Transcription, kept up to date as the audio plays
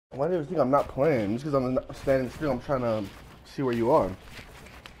Why do you think I'm not playing? Just because I'm not standing still, I'm trying to see where you are.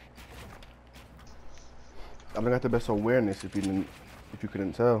 I don't got the best awareness if you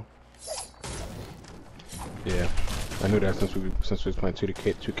couldn't tell. Yeah, I knew that since we was playing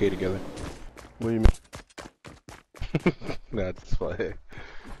 2K together. What do you mean? That's funny.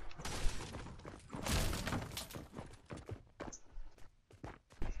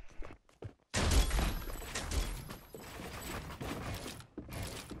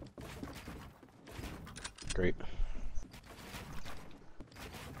 Great.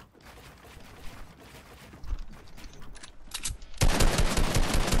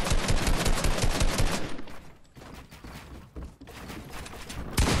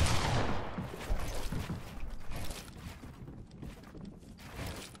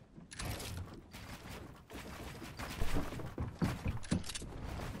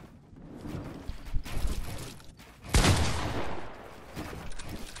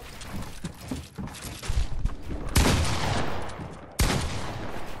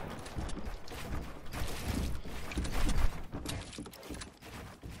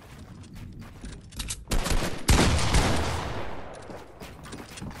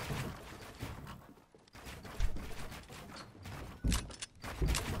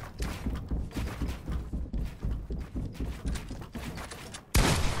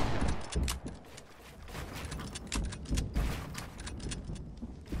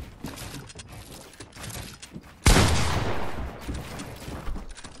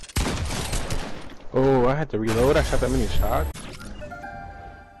 Oh, I had to reload. I shot that many shots.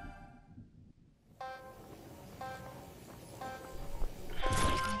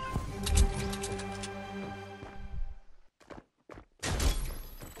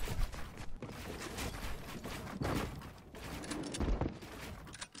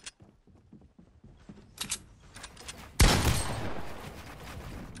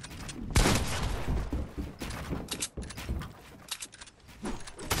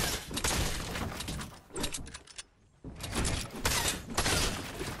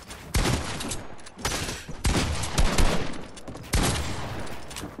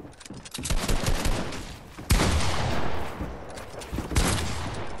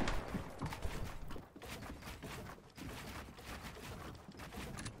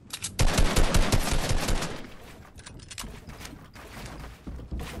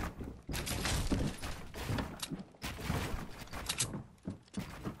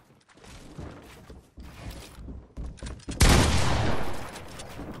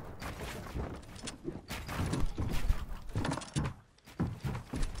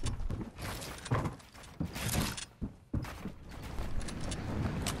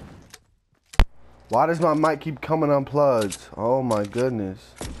 Why does my mic keep coming unplugged? Oh my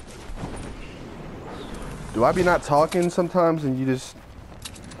goodness. Do I be not talking sometimes and you just...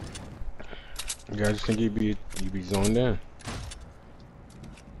 Yeah, I just think you be zoned in.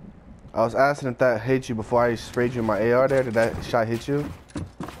 I was asking if that hit you before I sprayed you in my AR there. Did that shot hit you?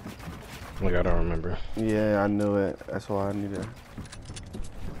 Like, I don't remember. Yeah, I knew it. That's why I needed...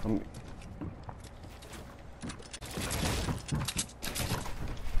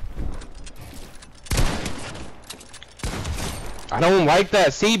 I don't like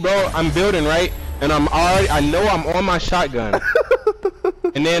that. See, bro, I'm building, right? And I know I'm on my shotgun.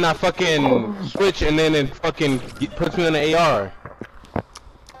 And then I fucking switch and then it fucking puts me in the AR.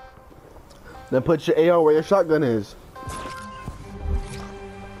 Then put your AR where your shotgun is.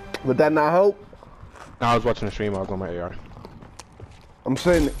 Would that not help? No, I was watching the stream, I was on my AR. I'm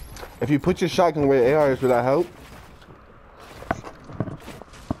saying, if you put your shotgun where your AR is, would that help?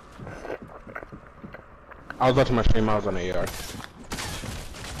 I was watching my stream, I was on the AR.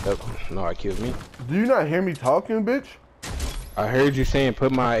 No, it kills me. Do you not hear me talking, bitch? I heard you saying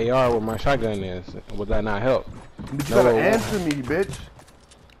put my AR where my shotgun is. Would that not help? But you gotta answer me, bitch.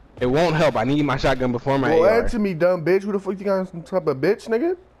 It won't help. I need my shotgun before my AR. Well, answer me, dumb bitch. Who the fuck you got some type of bitch,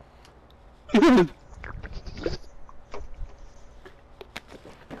 nigga?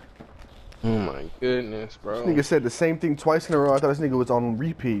 Oh my goodness, bro. This nigga said the same thing twice in a row. I thought this nigga was on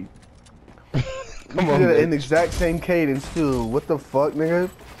repeat. Come on, did it in the exact same cadence too. What the fuck, nigga?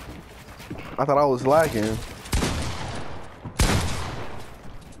 I thought I was lagging.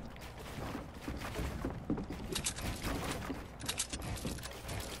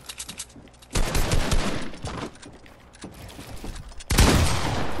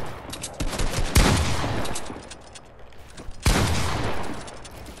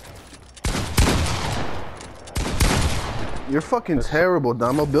 You're fucking terrible,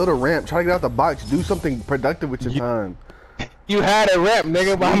 Damo. Build a ramp. Try to get out the box. Do something productive with your time. You had a ramp,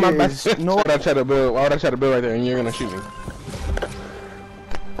 nigga, behind my back. No. Why would I try to build right there and you're gonna shoot me?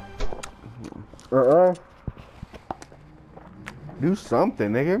 Do something,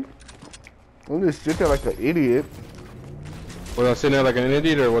 nigga. Don't just sit there like an idiot. Was I sitting there like an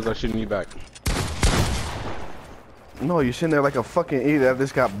idiot, or was I shooting you back? No, you're sitting there like a fucking idiot that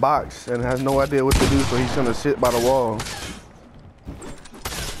just got boxed and has no idea what to do, so he's gonna sit by the wall.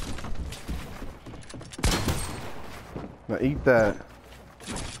 Now eat that.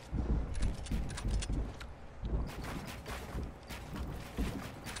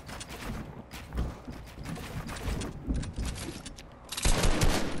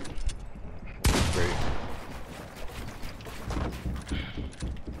 Great.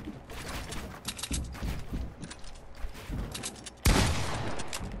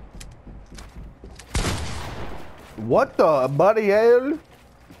 What the buddy hell?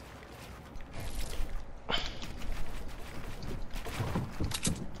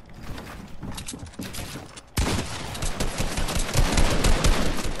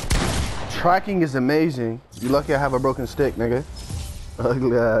 Tracking is amazing. You lucky I have a broken stick, nigga.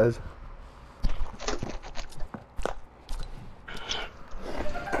 Ugly ass.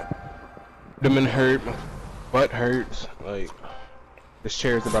 Abdomen hurt, my butt hurts. Like, this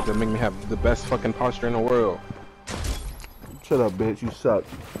chair is about to make me have the best fucking posture in the world. Shut up, bitch. You suck.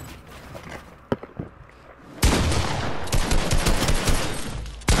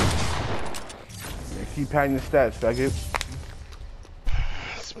 Yeah, keep padding your stats, faggot.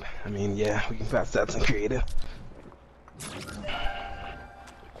 I mean, yeah, we can pass stats and creative.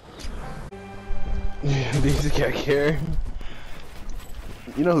 Yeah, these can't care.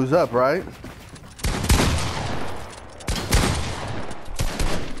 You know who's up, right?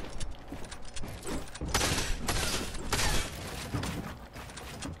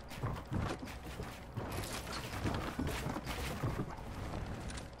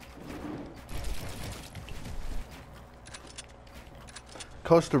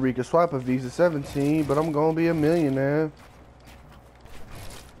 Costa Rica swipe a Visa 17, but I'm gonna be a millionaire.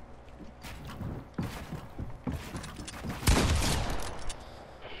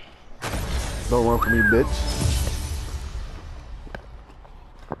 Don't run for me, bitch.